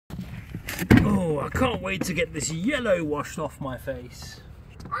Oh, I can't wait to get this yellow washed off my face.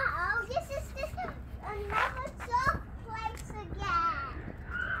 Uh-oh, this is another chalk place again.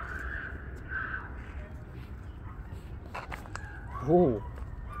 Oh.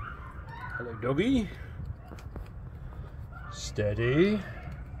 Hello, doggy. Steady.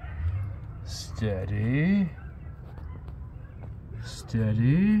 Steady.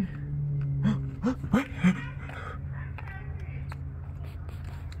 Steady.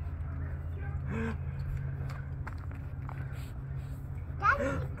 Daddy,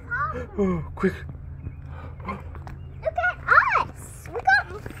 come. Oh, quick. Look at us. We got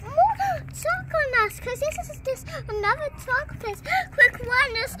more chalk on us because this is just another chalk place. Quick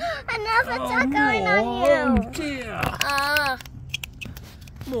one, there's another chalk going on you. Oh dear. Oh.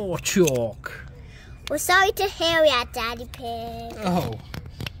 More chalk. We're sorry to hear that, Daddy Pig. Oh,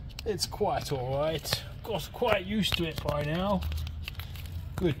 it's quite alright. Got quite used to it by now.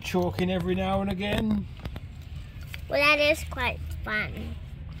 Good chalking every now and again. Well, that is quite fun.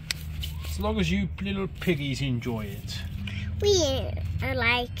 As long as you little piggies enjoy it. We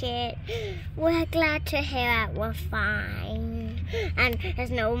like it. We're glad to hear that we're fine. And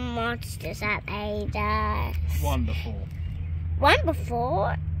there's no monsters that ate us. Wonderful. One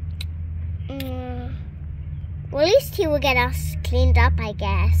before. Well, at least he will get us cleaned up, I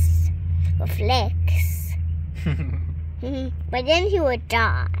guess. With licks. But then he would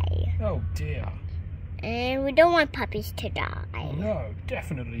die. Oh dear. And we don't want puppies to die. No,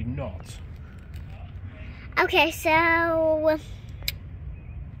 definitely not. Okay, so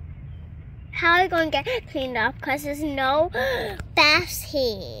how are we going to get cleaned up? Because there's no baths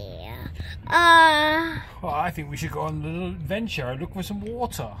here. Well, I think we should go on a little adventure and look for some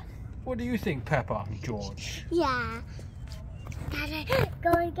water. What do you think, Peppa and George? Yeah. Gotta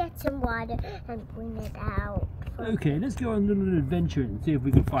go and get some water and bring it out. Okay, let's go on a little adventure and see if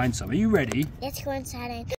we can find some. Are you ready? Let's go inside and